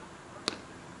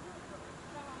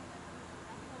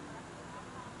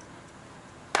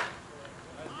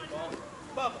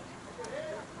 Bubba.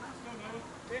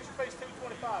 Interface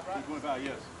 225, right? 225,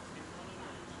 yes.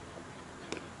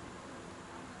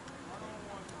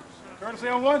 Courtesy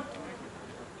on 1.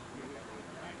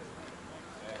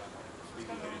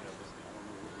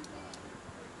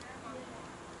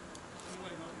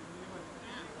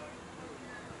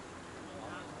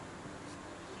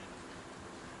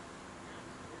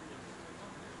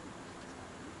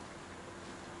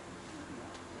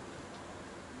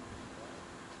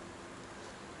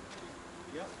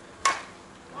 Yep.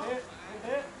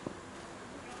 Hit.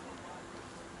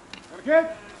 Got a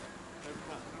catch?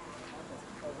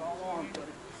 All arms,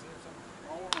 buddy.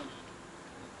 All arms.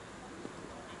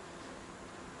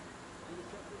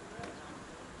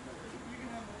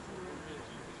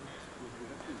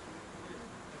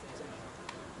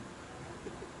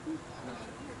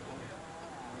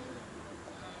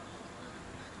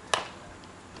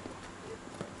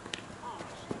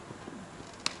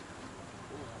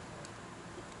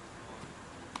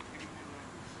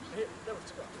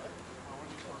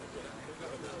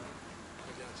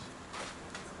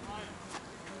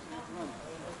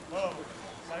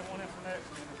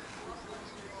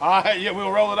 All right, yeah,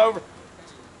 we'll roll it over.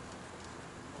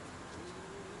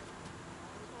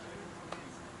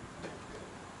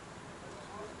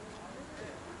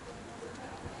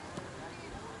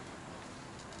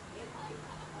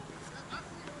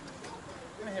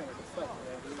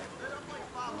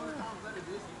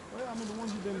 Well, I mean, the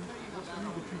ones you've been, that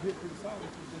you hit pretty solid.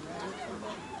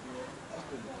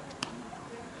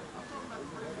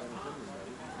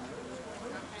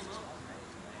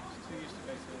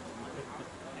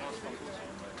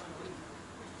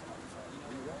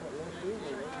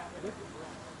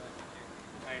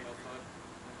 Ain't no fun.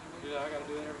 Dude, I gotta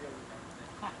do it every game.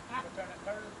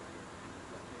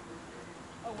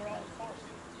 Oh, we're on the far side.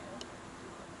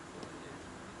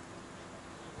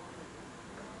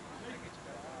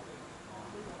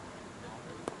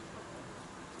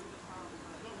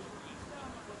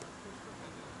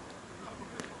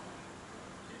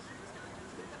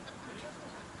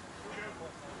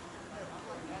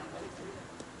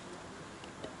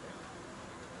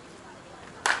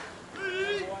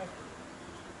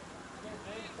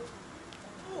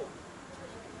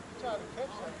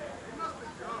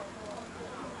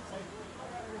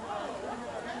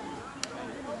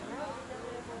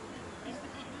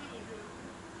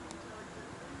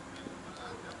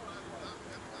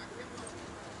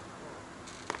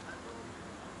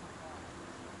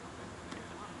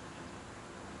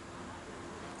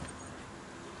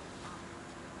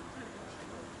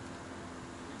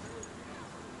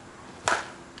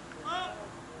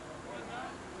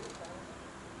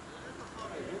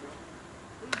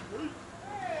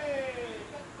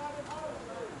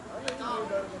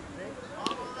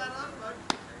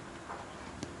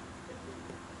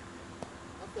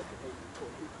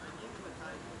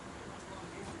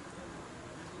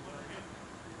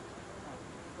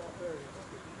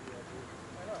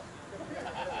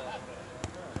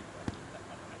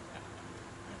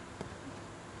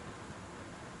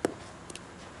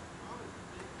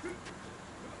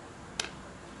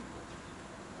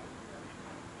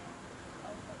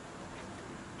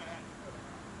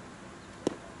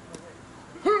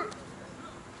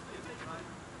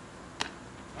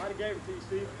 I already gave it to you,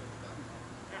 Steve.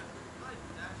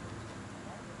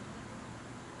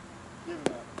 Give him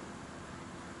that.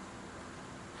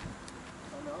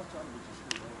 Oh, no, I was trying to get you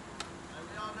straight.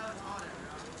 We all know it's on it.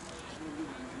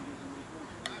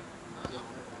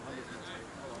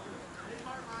 He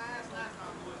marked my ass last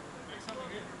time. Make something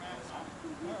good for Matt.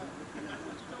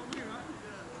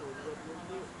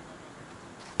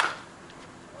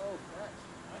 Oh, crap.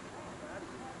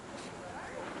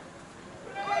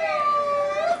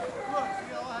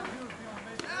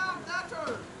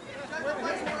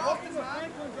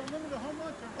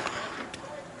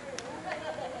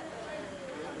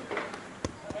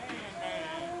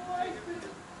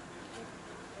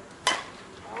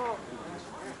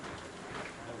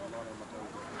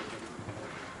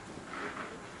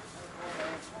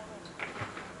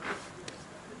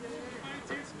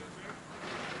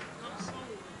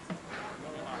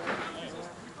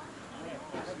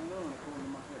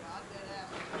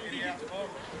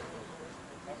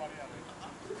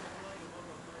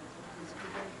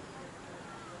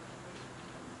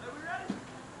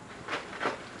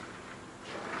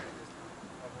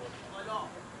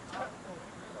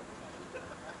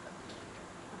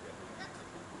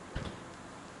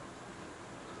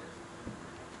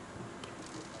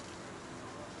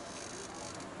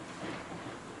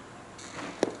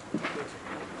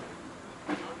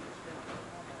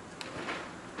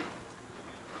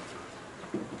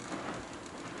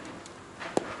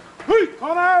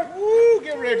 Connor! Woo!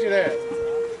 Get Reggie that.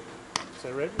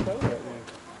 So Reggie knows that one.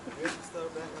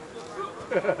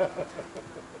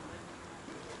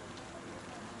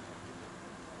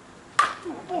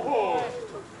 Oh,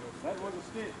 that was a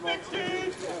stick.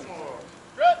 16!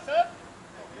 Struts up!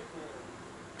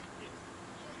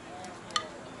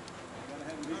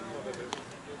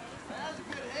 That was a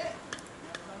good hit.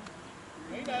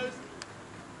 Meadows.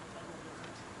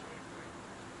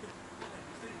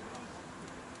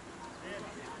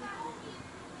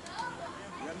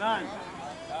 You got 9.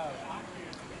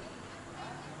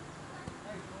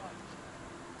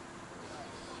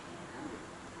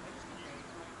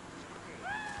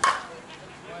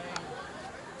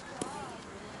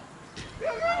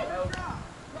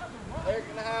 Eric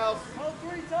in the house. Hold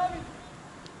 3, Tommy.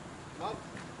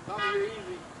 Tommy, you're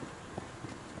easy.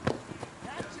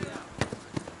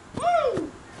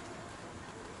 Woo!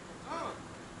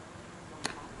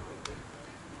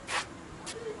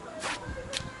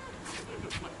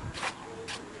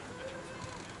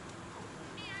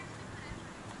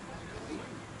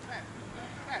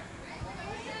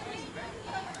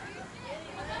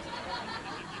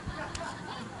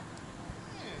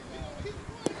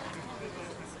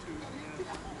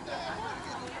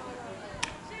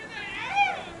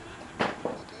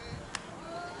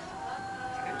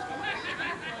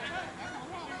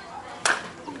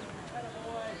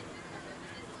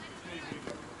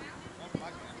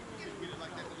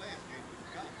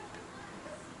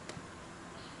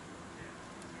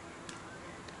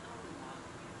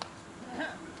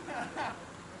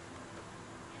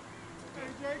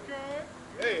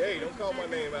 Hey, don't call my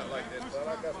name out like that, son.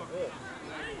 I got some warmth.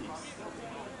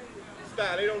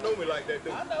 Style, they don't know me like that, do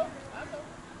they? I know.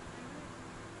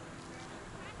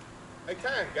 Hey,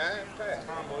 time, guys. Time.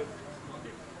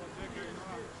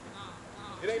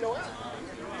 It ain't no out.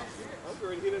 I'm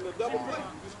ready to hit in a double play.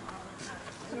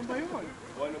 Nobody on.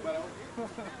 Wasn't nobody on.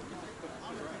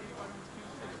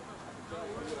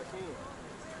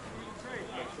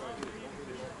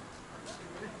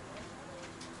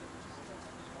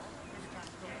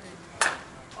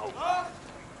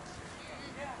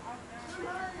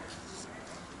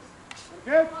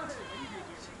 Good. I'm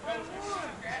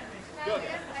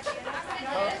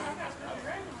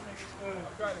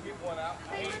trying to get one out.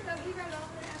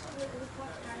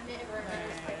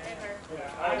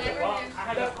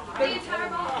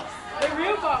 The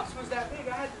real box was that big.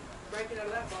 I had to break it out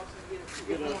of that box and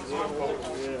get it.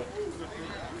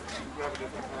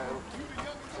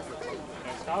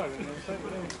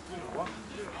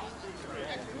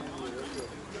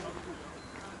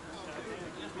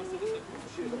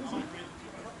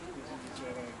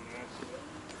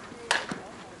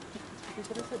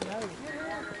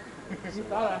 You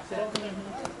thought I said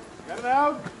Got it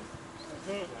out.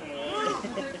 you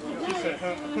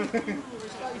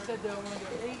said they want to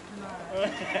get 8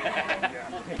 tonight.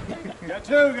 Got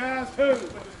 2, guys, 2.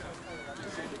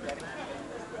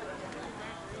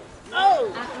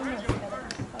 Oh!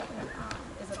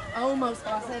 Almost,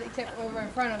 I said it kept over in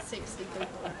front of 60 people.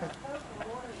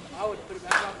 I would put it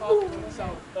back in my pocket when I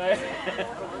saw it.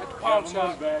 Pawn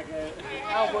shop. I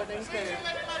wasn't even scared.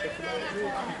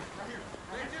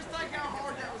 Just think how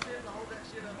hard that was hitting to hold that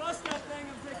shit up. Bust that thing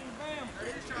and freaking bam.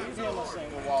 He's in a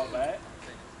single wall back.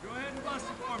 Go ahead and bust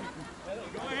it for me.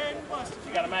 Go ahead and bust it.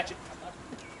 You got to match it.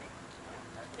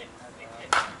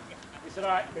 He said,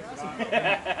 all right. You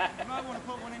might want to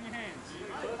put one in your hands.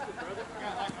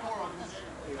 Got like 4 of them.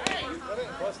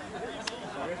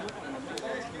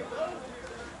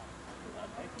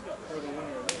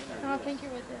 I don't think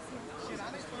you're with this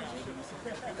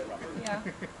yet. Yeah.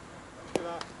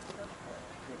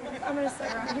 I'm going to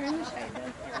sit right here in the shade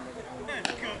then.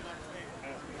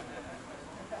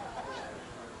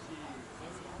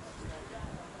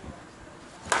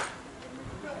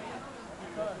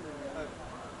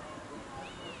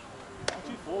 Don't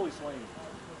you fully swing.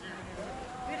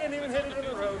 He didn't even hit it in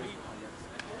the road.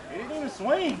 He didn't even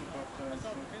swing.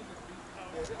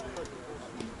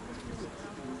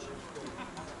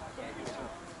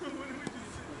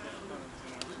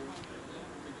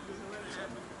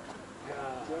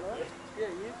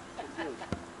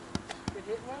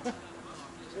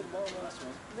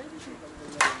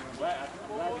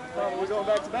 We're going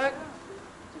back to back.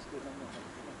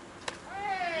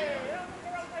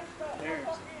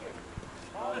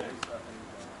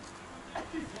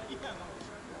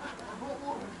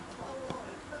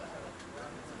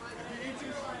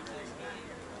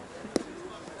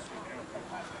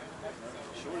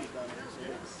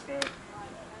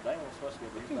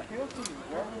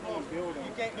 You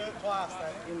can't do it twice,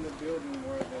 though. In the building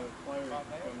where the players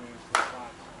come in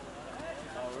twice.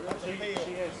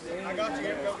 She has seen I got you.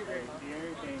 Here we go.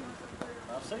 De'Aaron King,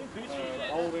 I've seen pictures.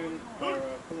 Holden, or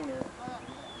corner.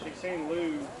 She's seen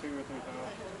Lou 2 or 3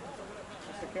 times. I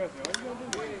said, Kelsey, all you gonna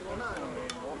do is walk out the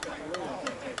room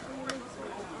and text someone in the store.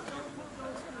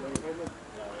 Lou Holden?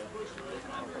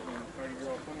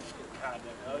 30-year-old 20.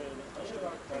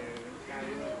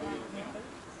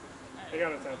 He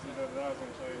got a tattoo that I was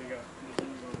going to show you. He got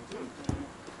disease on his feet.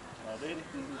 Oh, did he?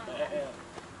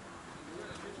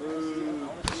 Boo.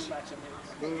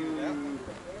 Boo.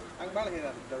 I can probably hit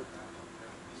out the dirt.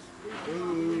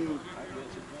 Boo.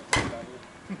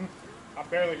 I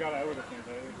barely got it over the fence,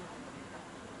 Haley.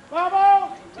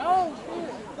 Bubble! Oh,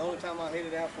 The only time I hit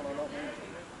it out is when I don't need to.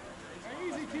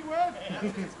 Easy, T-Web.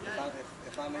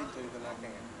 If I need to, then I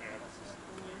can.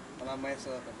 When I mess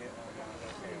up and hit one guy, I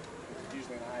can. It's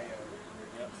usually an IO.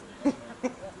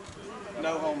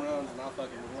 No home runs, and I'll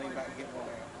fucking lean back and get one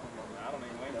out. I don't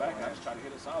even lean back. I just try to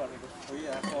hit it solid. Well,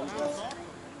 yeah, that's what I'm doing.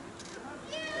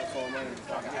 That's what I'm running. It's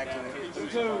like an accident.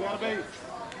 2-2, gotta be.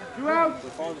 2 out. The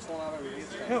farthest one I've ever hit.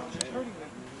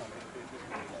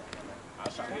 I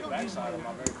was trying to hit backside on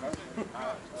my very first one.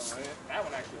 That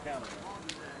one actually counted.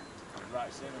 It was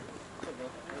right center.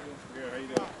 Good, how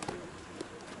you doing?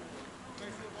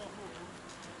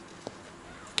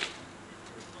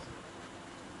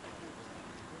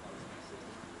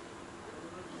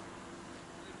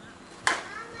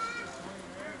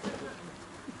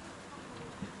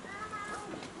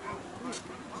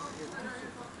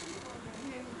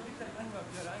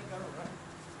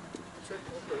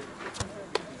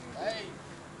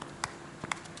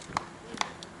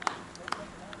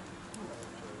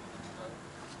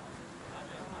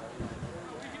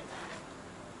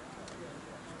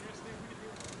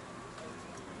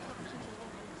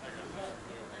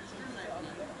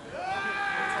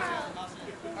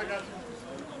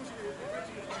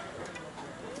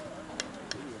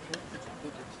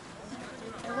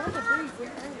 Yeah,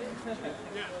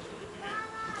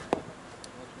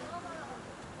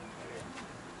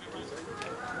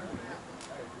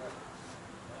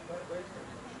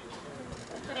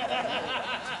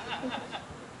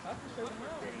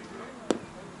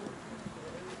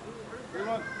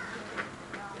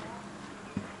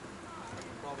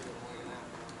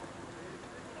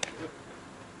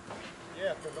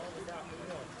 because only got one.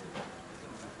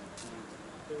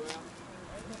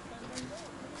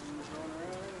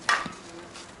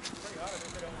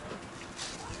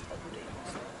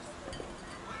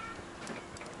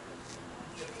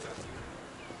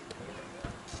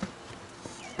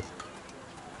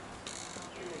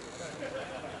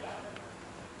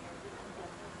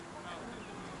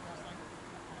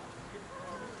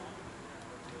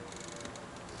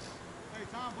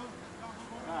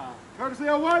 Courtesy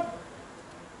of what?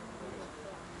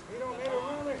 He don't need a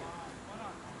runner.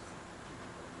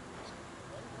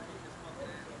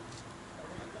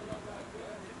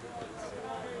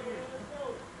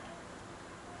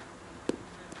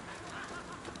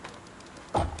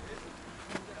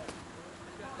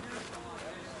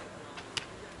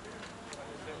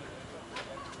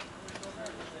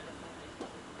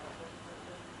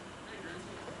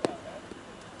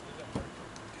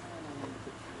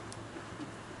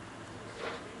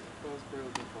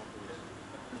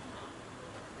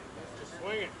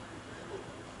 Swing it.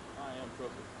 I am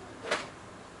crooked.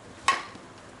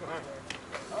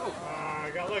 Ah, I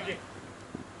got lucky.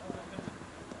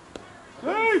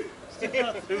 Hey! Hey,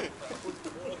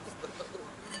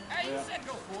 you said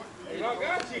go for it. Hey, I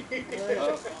got you.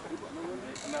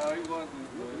 No, he wasn't.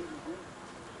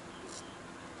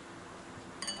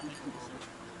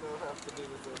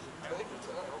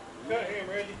 Cut him,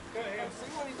 Reggie. Cut him. See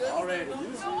what he does? Already. You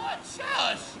know what?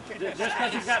 Shush! Just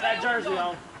because he's got that jersey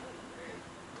on.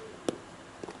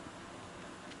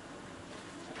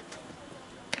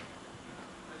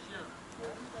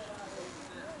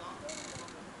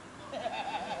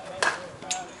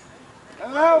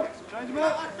 Hello. Change him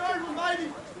up. Third one, baby!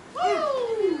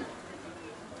 Woo!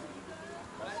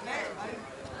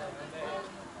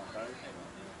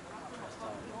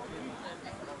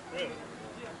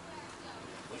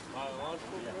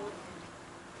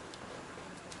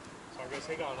 So I guess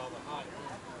he got all the hot.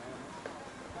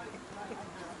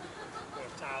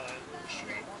 Thailand.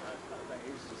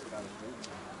 He's just kind of moving.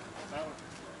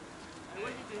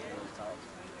 When you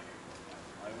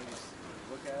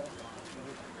look at it,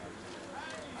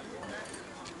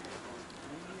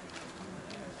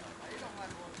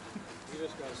 You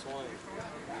just got to swing.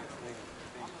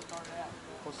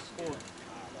 What's the score?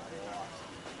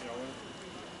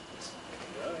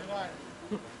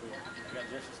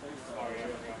 Oh, yeah.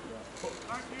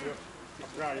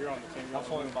 That's right, you're on the team. I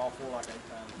swung the ball 4 like 8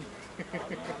 times.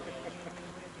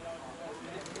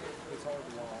 It's hard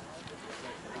to wall.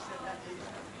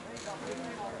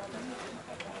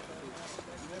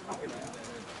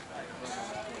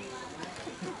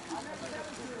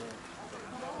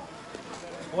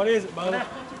 What is it, Bo? 25-1.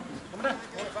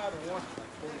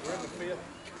 We're in the 5th.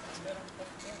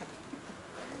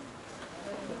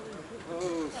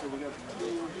 oh, so we got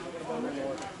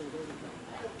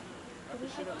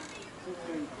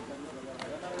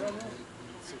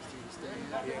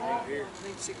Yeah, here.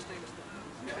 Need 16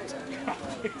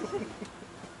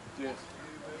 yes.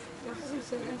 I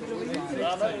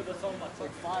know that's on my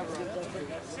like 5 right.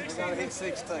 I gotta hit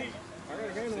 16. I got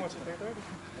a game to watch at 10:30.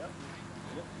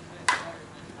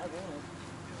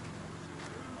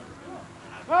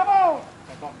 Come on!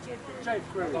 I talked to Jake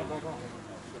Crew.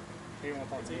 He won't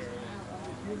talk to you.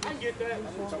 I get that.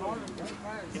 But I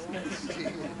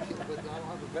don't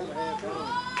have a better hand on.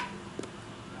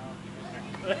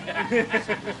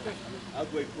 I was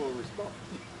waiting for a response.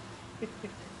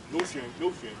 No shame,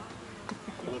 no shame.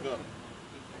 Look up.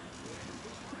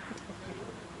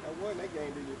 I won that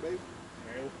game, did you, baby?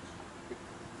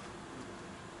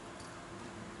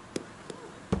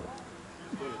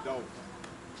 For the dog.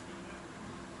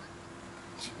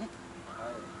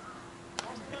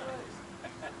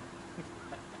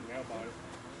 Nail biter.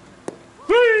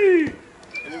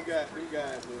 And them guys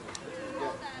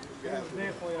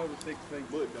Definitely over 6 feet.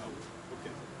 mud dogs.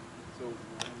 Okay. So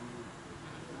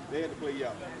they had to play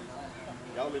y'all.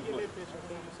 Y'all didn't play.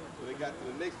 So they got to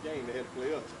the next game, they had to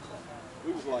play us.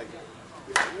 We was like,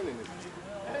 we're winning this game.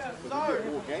 Because we get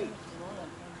 4 games.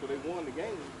 So they won the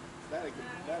game. Now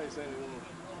they saying they want to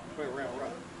play round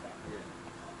robin.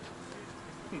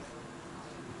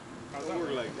 Don't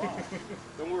worry like that.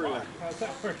 Don't worry like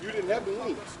that. You didn't have to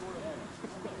win.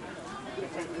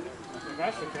 If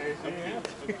that's the case, yeah.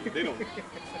 They don't. They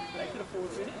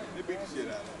beat the shit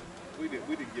out of us. We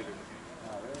didn't get it.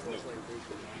 No.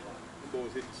 Them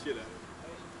boys hit the shit out of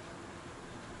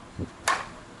it.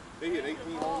 They hit 18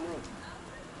 home runs.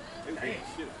 They hit the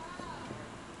shit out of it.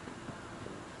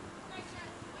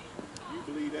 You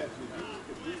believe that?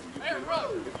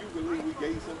 If you believe we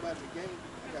gave somebody the game,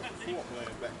 I got some fourth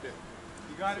line back there.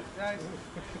 You got it, guys?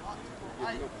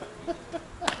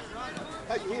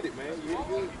 How you hit it, man? You hit it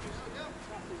good?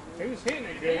 He was hitting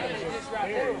it good.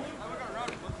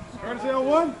 Courtesy on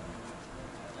one?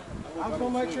 I was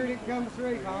going to make sure it didn't come to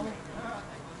three, Tommy.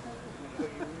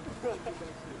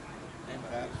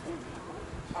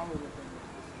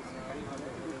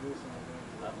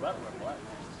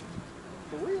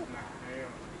 For real?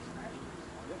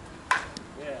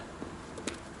 Yeah.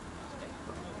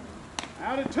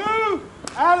 Out at 2,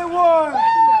 out at 1.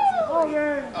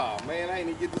 Okay. Oh man, I ain't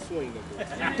even get the swing no more.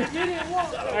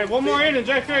 Hey, one more inning,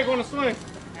 Jay Craig going to swing.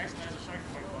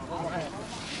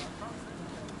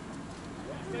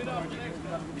 Lead off the next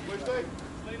time. What'd you say?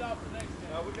 Lead off the next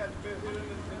time. We got the best hitter in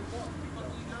the park.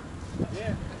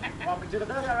 Yeah. Walk me to the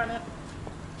dugout right now.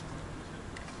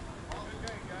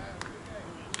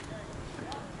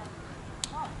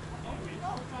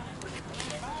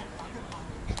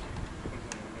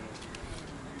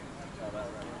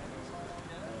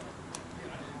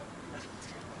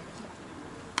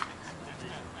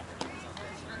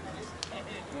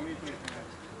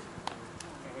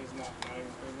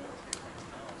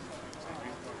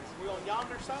 We on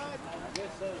yonder side? I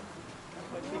guess so.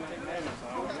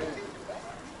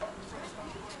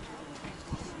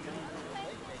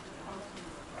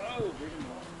 Oh.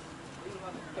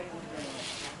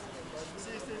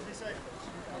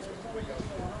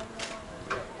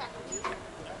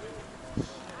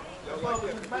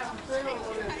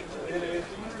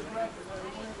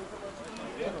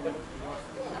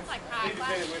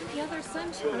 Yeah, there's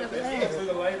sunshine over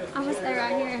there. I was there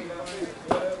right here.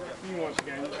 You want to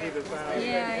go either side.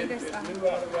 Yeah, either side.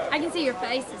 I can see your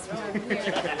faces from over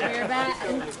here. Where you're back.